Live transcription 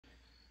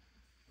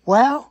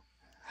Well,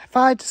 if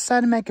I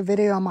decide to make a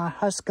video on my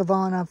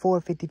Husqavra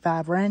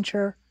 455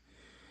 Rancher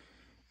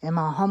and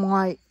my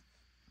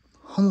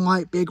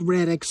homelite Big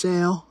Red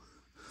XL,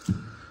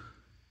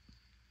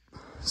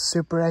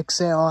 Super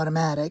XL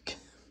automatic.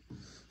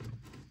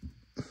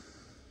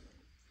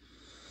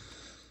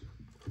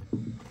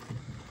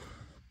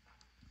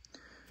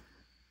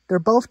 They're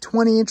both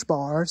 20-inch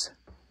bars,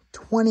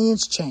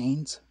 20-inch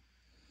chains,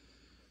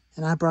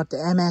 and I brought the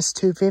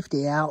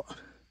MS250 out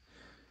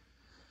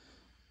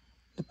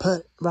to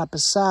put right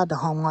beside the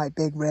homelite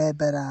Big Red,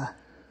 but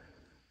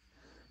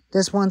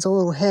this one's a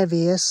little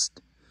heaviest,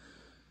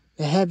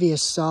 the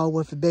heaviest saw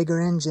with a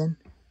bigger engine,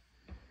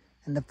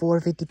 and the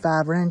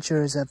 455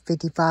 Rancher is a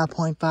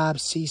 55.5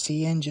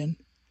 cc engine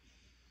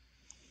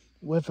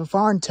with a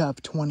farm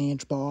tough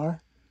 20-inch bar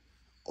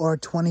or a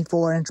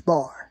 24-inch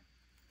bar.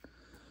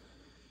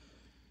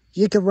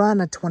 You could run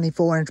a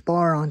 24-inch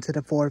bar onto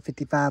the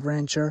 455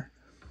 Rancher.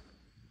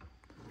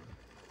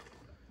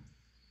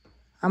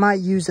 I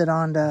might use it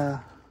on the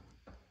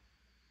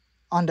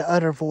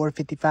other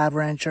 455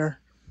 Rancher,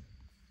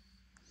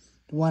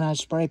 the one I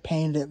spray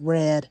painted it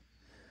red.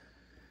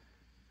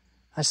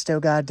 I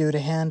still gotta do the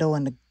handle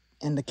and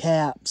the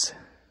caps,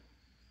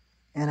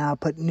 and I'll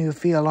put new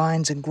fuel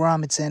lines and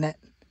grommets in it,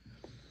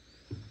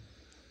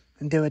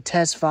 and do a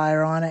test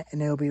fire on it, and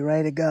it'll be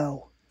ready to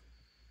go.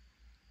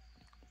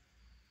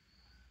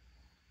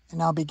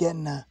 And I'll be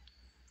getting a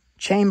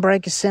chain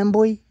brake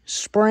assembly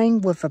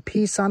spring with a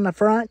piece on the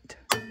front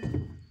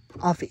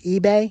off of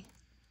eBay.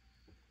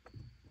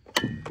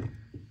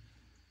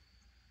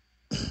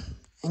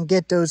 And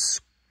get those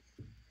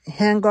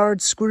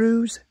handguard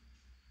screws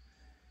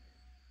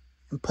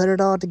and put it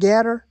all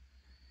together.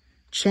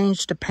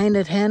 Change the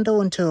painted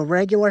handle into a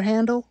regular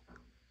handle.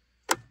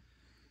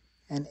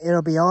 And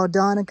it'll be all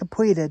done and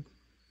completed.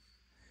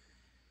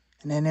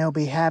 And then it'll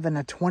be having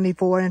a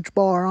 24-inch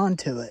bar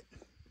onto it.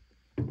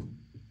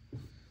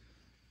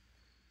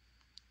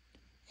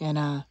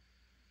 And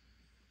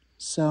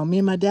so me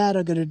and my dad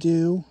are gonna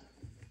do,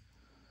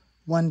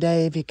 one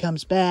day if he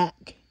comes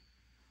back,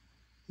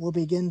 we'll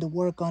begin to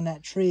work on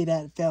that tree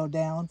that fell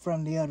down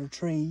from the other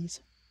trees.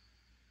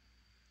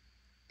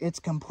 It's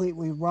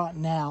completely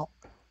rotten out,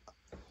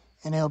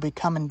 and it'll be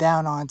coming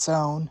down on its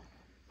own,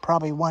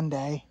 probably one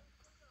day.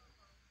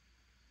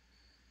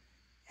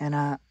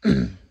 And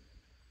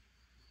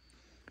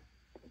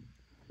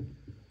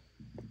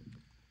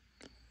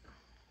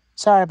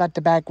sorry about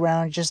the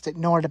background, just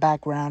ignore the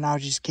background, I'll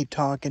just keep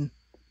talking.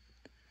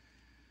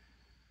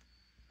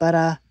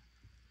 But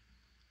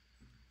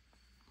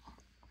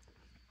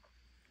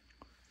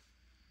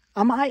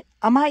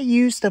I might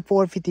use the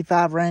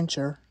 455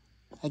 Rancher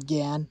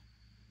again,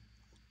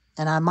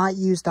 and I might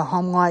use the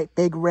homelite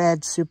Big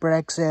Red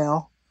Super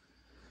XL,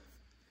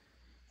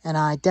 and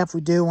I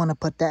definitely do want to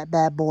put that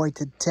bad boy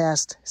to the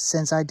test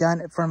since I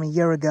done it from a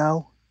year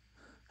ago,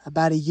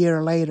 about a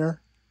year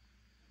later.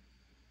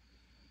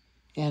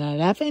 And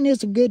that thing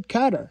is a good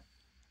cutter,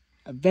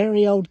 a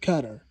very old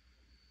cutter,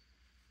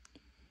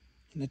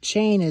 and the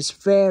chain is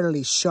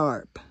fairly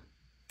sharp.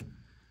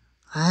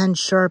 I hadn't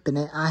sharpened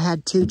it. I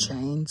had 2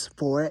 chains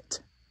for it.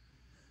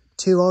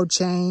 2 old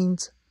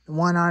chains.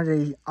 One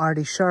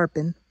already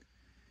sharpened.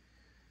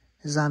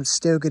 Because I'm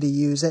still going to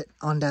use it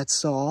on that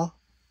saw.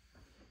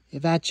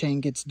 If that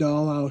chain gets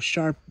dull, I'll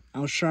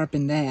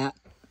sharpen that.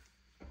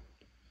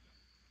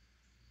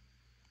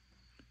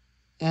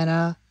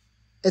 And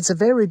it's a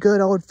very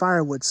good old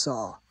firewood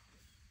saw.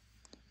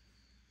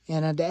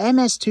 And the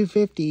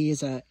MS250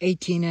 is a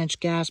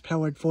 18-inch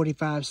gas-powered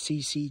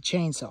 45cc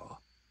chainsaw.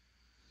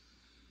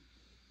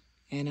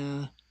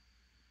 And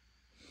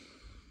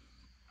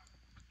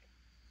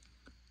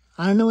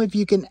I don't know if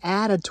you can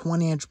add a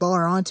 20-inch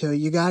bar onto it.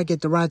 You gotta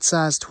get the right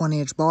size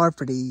 20-inch bar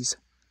for these.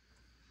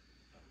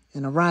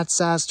 And a right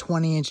size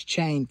 20-inch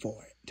chain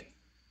for it.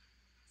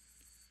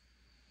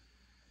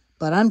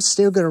 But I'm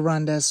still gonna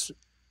run this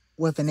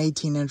with an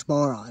 18-inch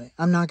bar on it.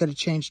 I'm not gonna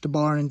change the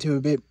bar into a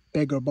bit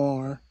bigger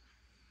bar.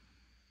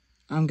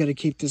 I'm gonna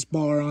keep this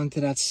bar onto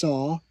that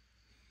saw.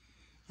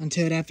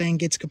 Until that thing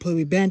gets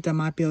completely bent, I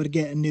might be able to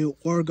get a new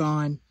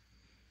Oregon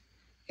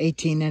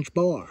 18-inch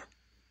bar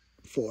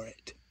for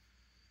it.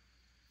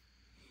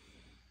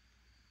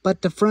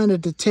 But the front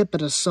of the tip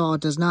of the saw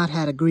does not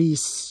have a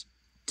grease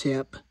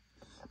tip,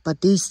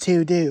 but these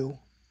two do.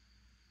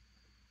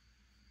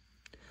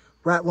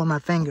 Right where my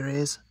finger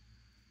is.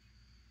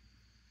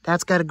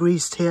 That's got a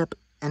grease tip,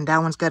 and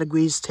that one's got a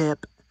grease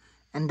tip,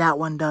 and that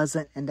one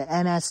doesn't, and the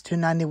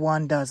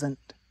NS291 doesn't.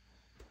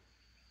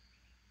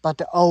 But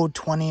the old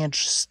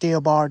 20-inch steel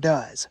bar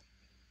does.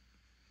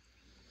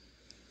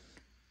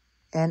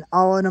 And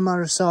all of them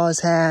other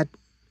saws had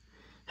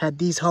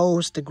these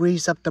holes to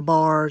grease up the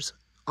bars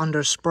on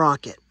their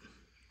sprocket.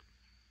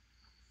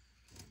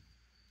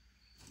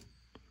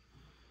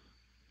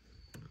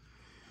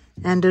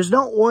 And there's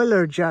no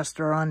oiler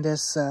adjuster on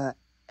this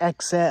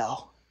XL.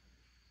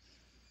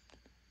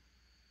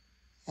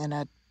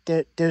 And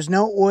there's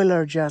no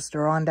oiler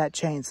adjuster on that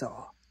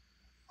chainsaw.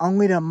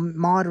 Only the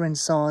modern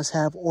saws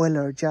have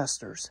oiler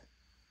adjusters.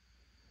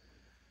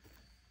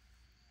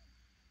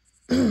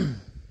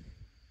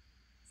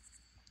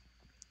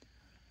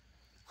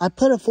 I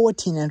put a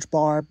 14-inch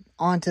bar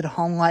onto the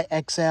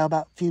Homelite XL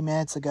about a few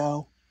minutes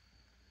ago.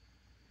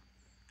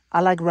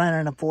 I like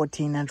running the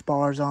 14-inch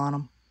bars on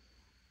them.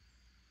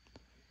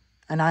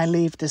 And I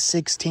leave the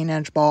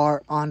 16-inch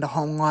bar on the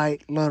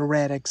Homelite Little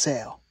Red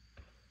XL.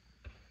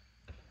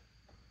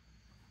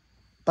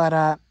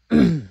 But,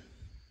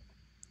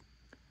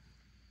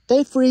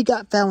 they free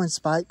got Fallon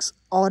spikes.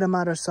 All them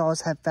other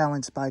saws have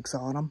Fallon spikes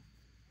on them.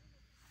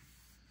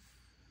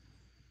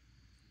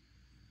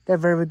 They're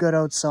very good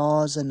old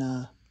saws,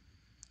 and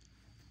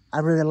I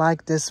really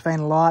like this thing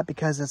a lot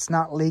because it's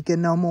not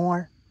leaking no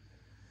more.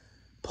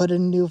 Putting a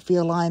new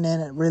fuel line in,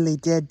 it really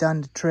did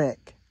done the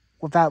trick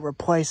without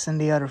replacing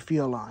the other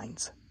fuel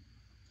lines.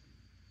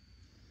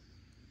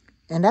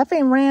 And that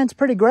thing runs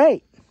pretty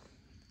great.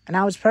 And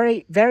I was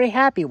very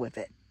happy with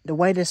it, the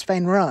way this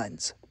thing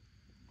runs.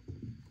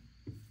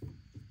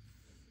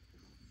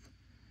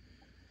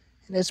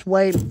 And this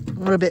weight a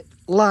little bit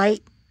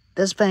light.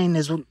 This thing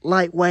is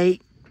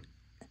lightweight.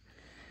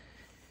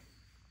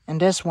 And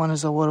this one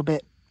is a little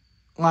bit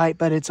light,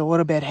 but it's a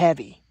little bit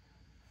heavy.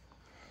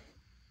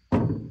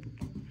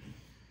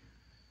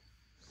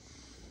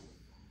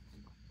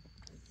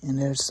 And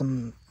there's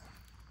some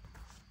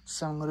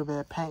little bit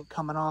of paint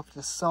coming off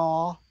the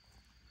saw.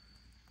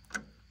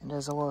 And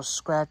there's a little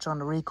scratch on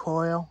the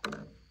recoil.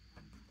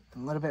 A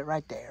little bit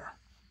right there.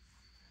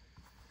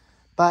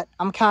 But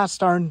I'm kind of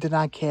starting to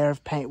not care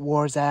if paint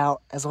wears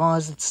out. As long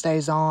as it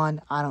stays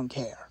on, I don't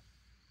care.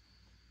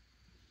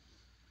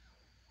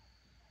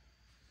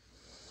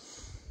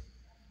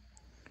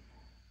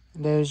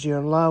 There's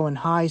your low and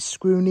high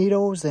screw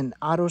needles and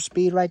auto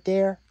speed right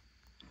there.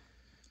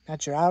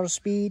 That's your auto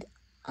speed.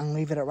 I'm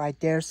leaving it right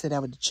there so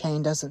that the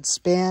chain doesn't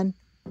spin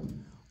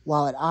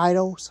while it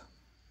idles.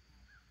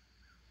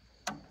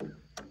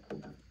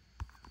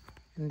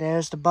 And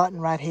there's the button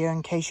right here.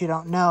 In case you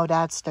don't know,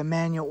 that's the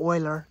manual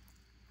oiler.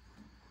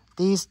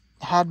 These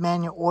had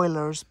manual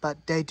oilers,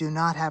 but they do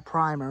not have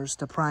primers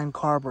to prime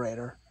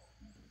carburetor.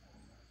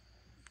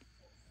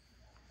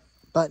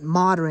 But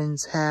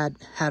moderns had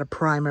a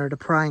primer to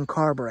prime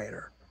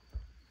carburetor.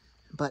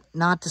 But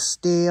not the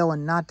stihl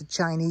and not the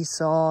Chinese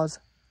saws.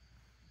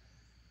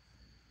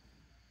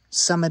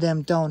 Some of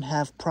them don't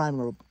have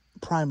primer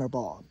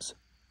bulbs.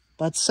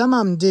 But some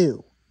of them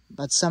do.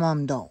 But some of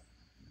them don't.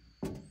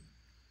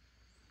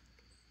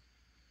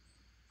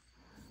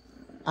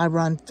 I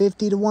run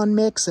 50-to-1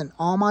 mix in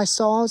all my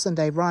saws, and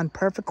they run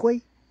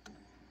perfectly.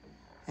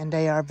 And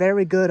they are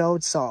very good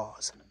old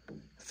saws.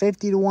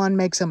 50-to-1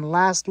 makes them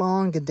last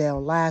long, and they'll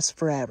last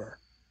forever.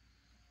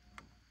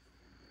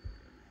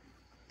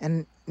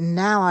 And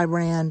now I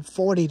ran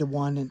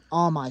 40-to-1 in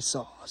all my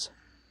saws,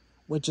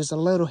 which is a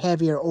little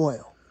heavier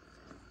oil.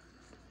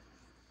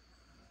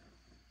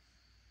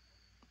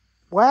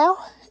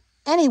 Well,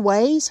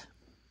 anyways,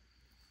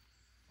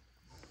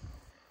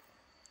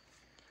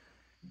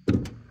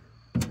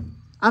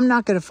 I'm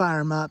not going to fire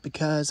them up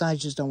because I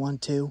just don't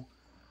want to.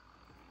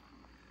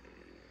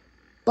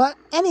 But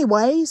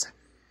anyways,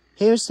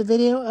 here's the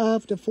video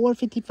of the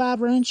 455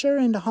 wrencher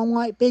and the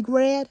Homelite Big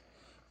Red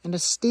and the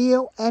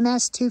Stihl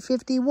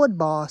MS250 Wood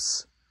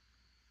Boss.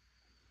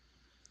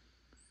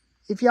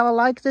 If y'all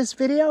like this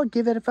video,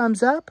 give it a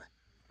thumbs up.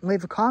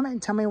 Leave a comment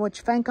and tell me what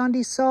you think on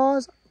these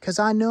saws, because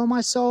I know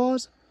my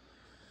saws.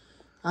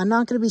 I'm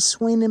not going to be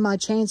swinging my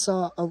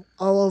chainsaw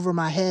all over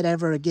my head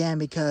ever again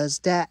because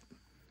that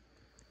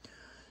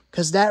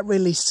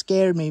really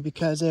scared me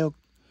because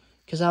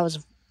I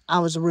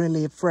was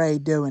really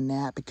afraid doing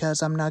that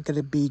because I'm not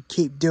going to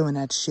keep doing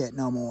that shit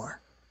no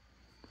more.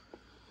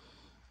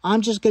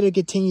 I'm just going to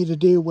continue to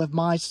do with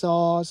my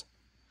saws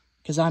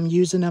because I'm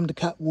using them to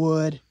cut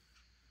wood,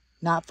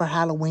 not for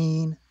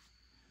Halloween,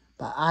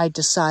 but I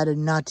decided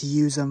not to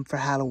use them for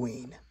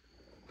Halloween.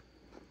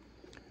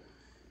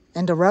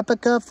 And the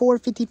replica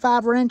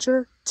 455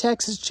 wrencher,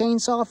 Texas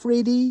Chainsaw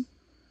 3D,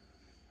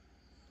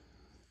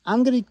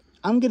 I'm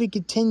gonna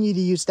continue to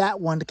use that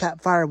one to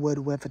cut firewood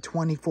with a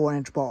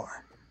 24-inch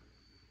bar.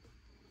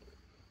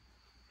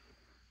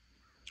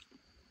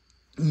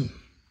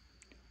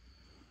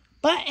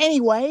 But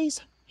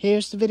anyways,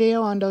 here's the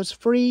video on those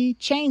free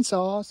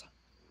chainsaws.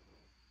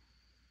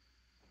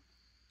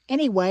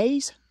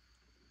 Anyways,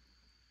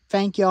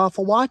 thank y'all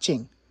for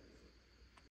watching.